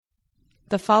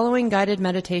The following guided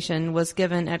meditation was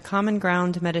given at Common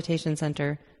Ground Meditation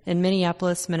Center in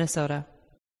Minneapolis, Minnesota.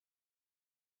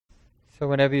 So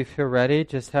whenever you feel ready,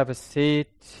 just have a seat,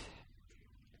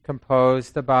 compose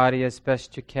the body as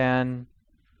best you can,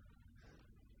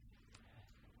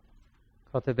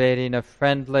 cultivating a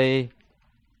friendly,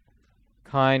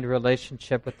 kind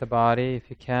relationship with the body if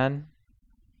you can.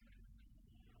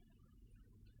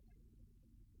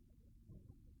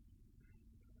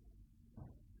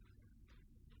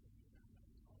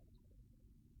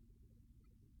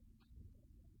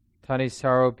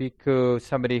 Thanissaro Bhikkhu,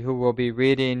 somebody who will be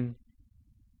reading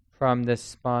from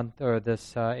this month or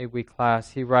this 8-week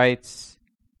class, he writes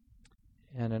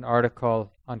in an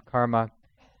article on karma,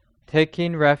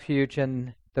 taking refuge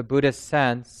in the Buddhist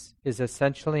sense is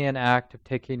essentially an act of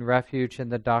taking refuge in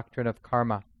the doctrine of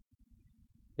karma.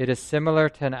 It is similar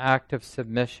to an act of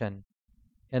submission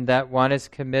in that one is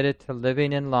committed to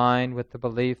living in line with the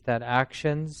belief that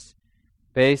actions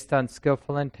based on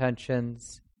skillful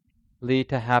intentions lead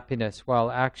to happiness, while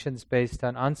actions based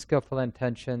on unskillful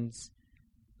intentions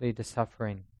lead to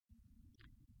suffering.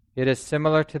 It is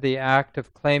similar to the act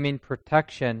of claiming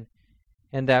protection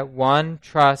in that one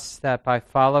trusts that by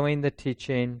following the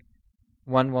teaching,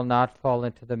 one will not fall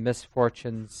into the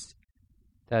misfortunes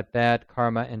that bad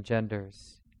karma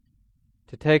engenders.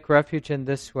 To take refuge in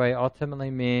this way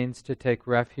ultimately means to take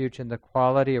refuge in the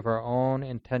quality of our own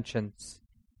intentions,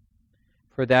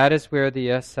 for that is where the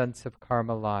essence of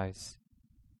karma lies.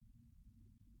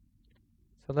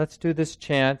 So let's do this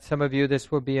chant. Some of you, this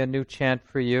will be a new chant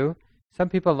for you. Some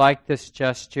people like this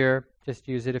gesture. Just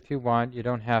use it if you want. You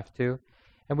don't have to.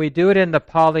 And we do it in the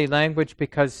Pali language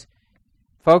because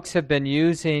folks have been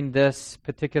using this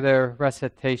particular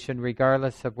recitation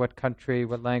regardless of what country,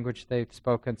 what language they've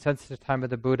spoken since the time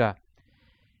of the Buddha.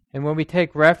 And when we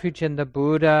take refuge in the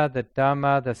Buddha, the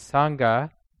Dhamma, the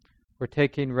Sangha, we're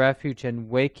taking refuge in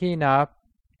waking up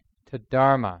to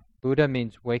Dharma. Buddha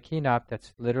means waking up.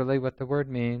 That's literally what the word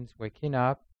means, waking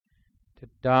up to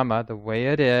Dhamma, the way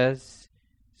it is,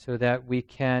 so that we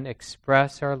can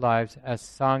express our lives as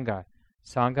Sangha.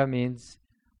 Sangha means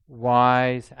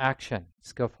wise action,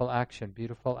 skillful action,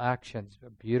 beautiful actions, a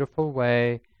beautiful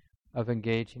way of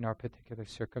engaging our particular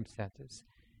circumstances.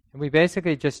 And we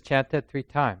basically just chant that 3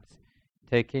 times.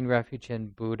 Taking refuge in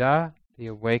Buddha, the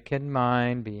awakened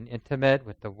mind, being intimate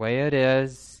with the way it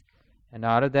is, and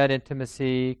out of that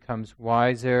intimacy comes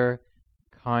wiser,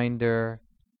 kinder,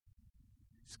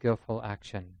 skillful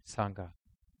action, Sangha.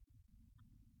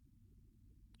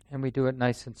 And we do it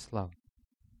nice and slow.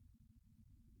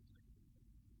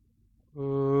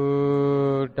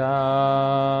 Buddhaṃ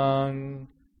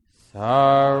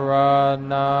saranang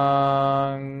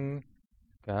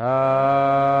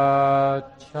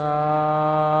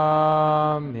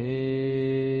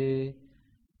gacchāmi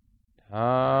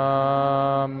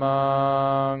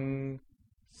Dhammang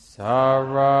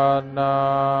saranang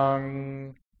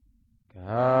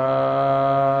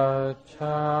gacchāmi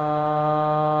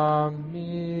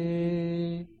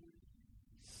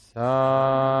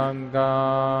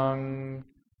Sanghang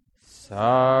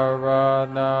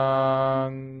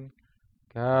saranang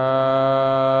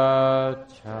gacchāmi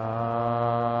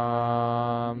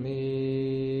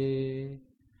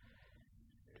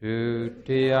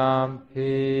Dutiyampi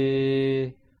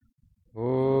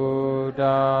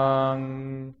Buddhaṃ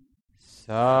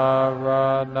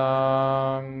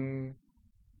saranang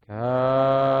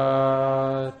gacchāmi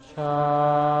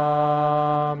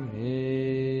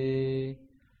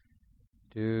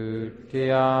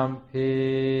Dutiyampi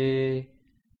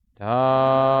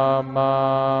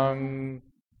Dhammang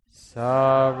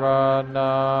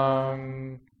saranang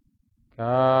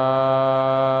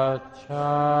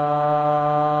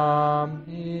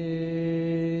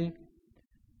gacchāmi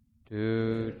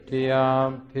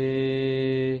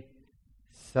Dutiyampi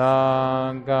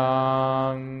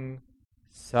Sanghang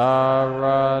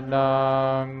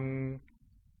saranang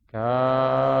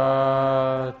gacchāmi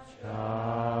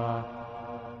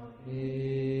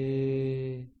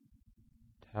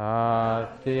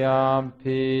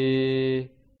Tatiyampi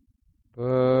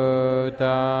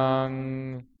Buddhaṃ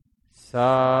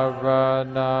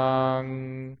saranang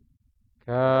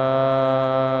gacchāmi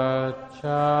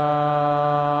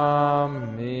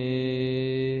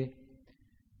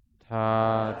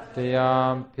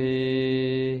Tatiyampi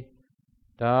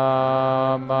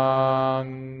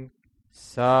Dhammang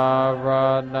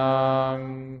saranang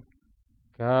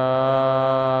gacchāmi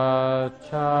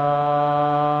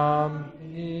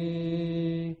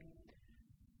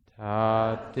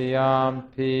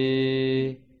Tatiyampi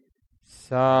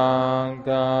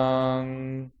Sanghang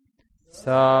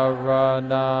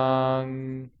saranang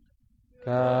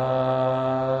gacchāmi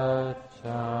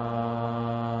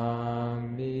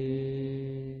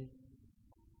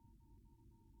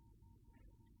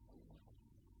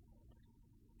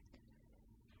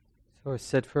Just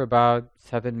sit for about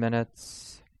 7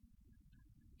 minutes.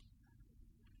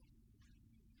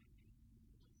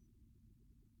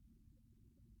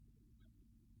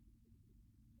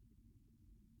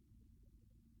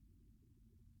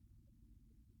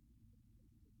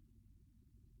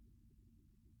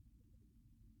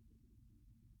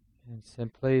 And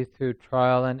simply through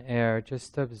trial and error,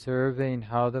 just observing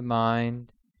how the mind's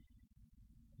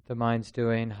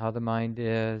doing, how the mind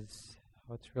is,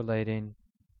 how it's relating,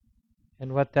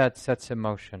 and what that sets in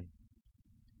motion.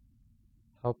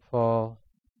 Helpful,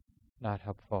 not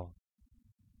helpful.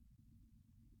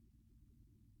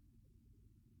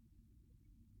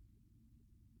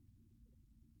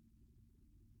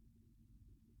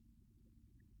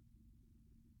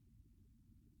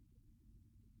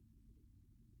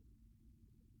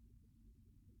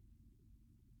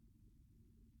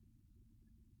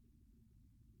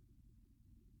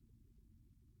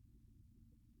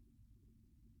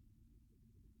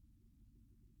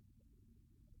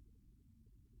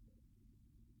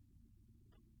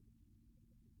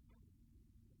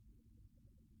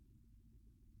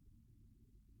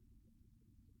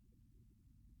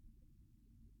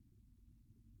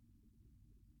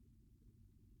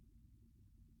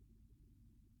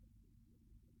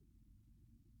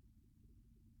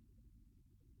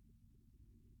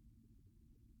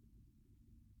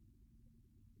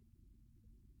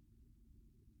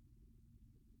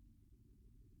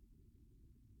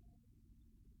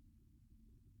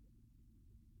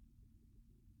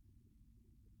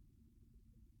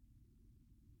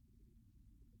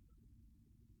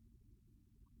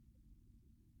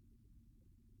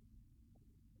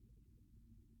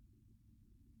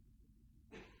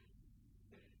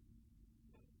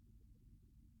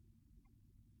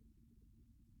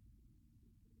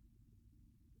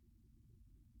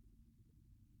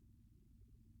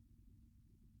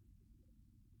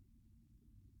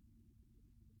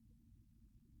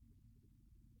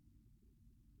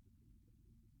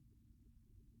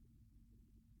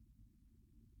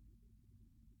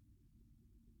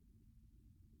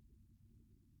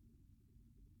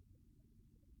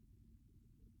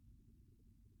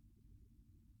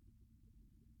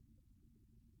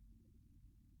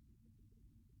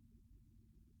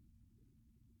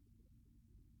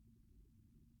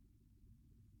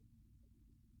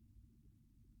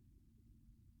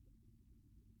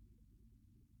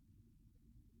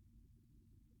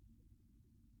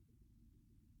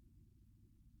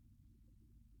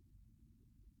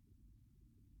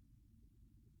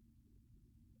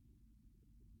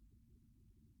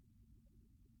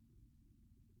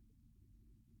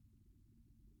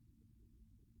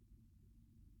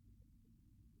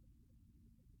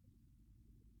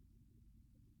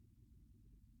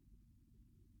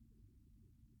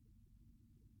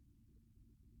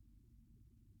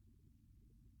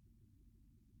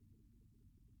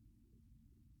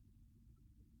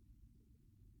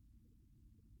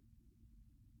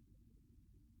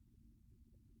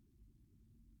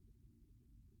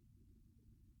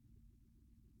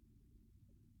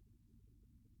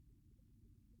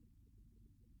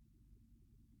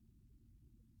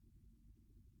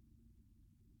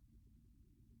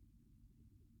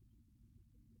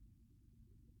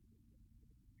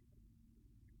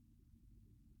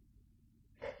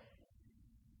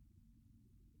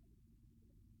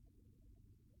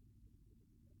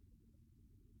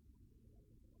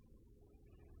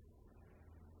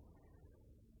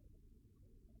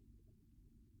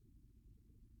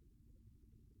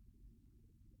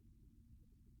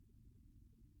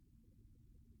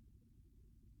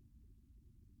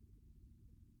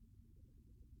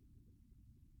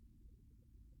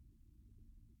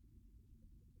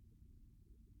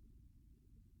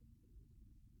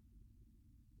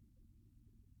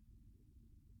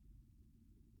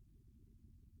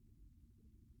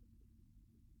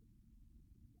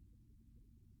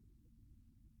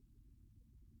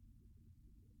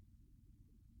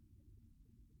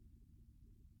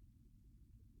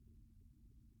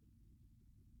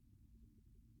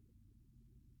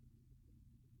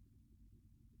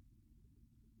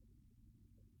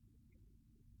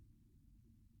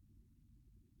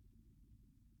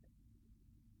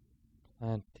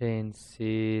 Planting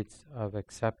seeds of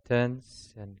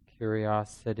acceptance and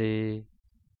curiosity,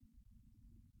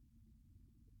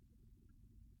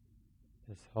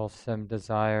 this wholesome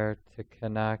desire to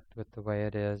connect with the way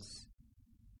it is.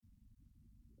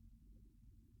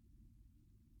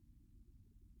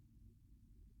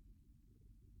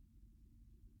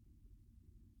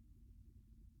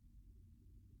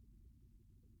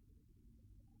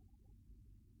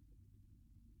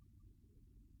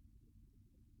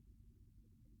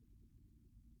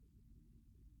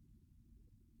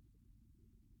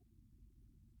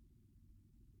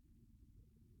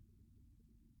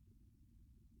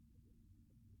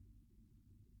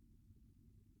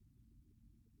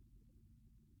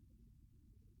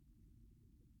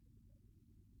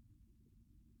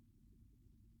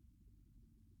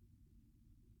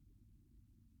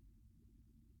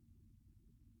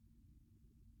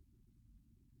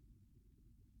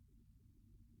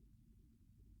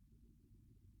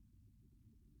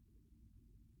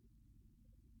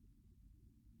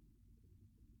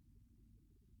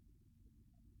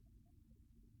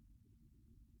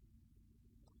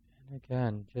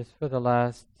 Again, just for the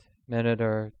last minute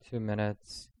or 2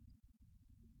 minutes,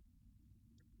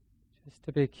 just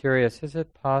to be curious, is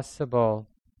it possible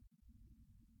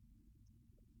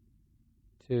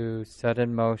to set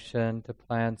in motion, to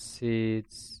plant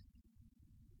seeds,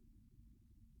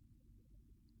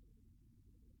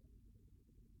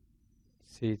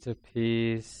 seeds of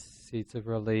peace, seeds of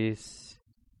release?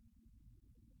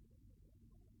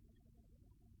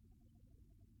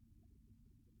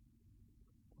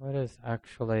 What is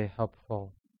actually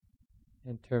helpful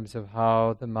in terms of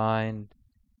how the mind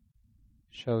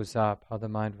shows up, how the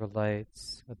mind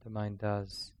relates, what the mind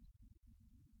does?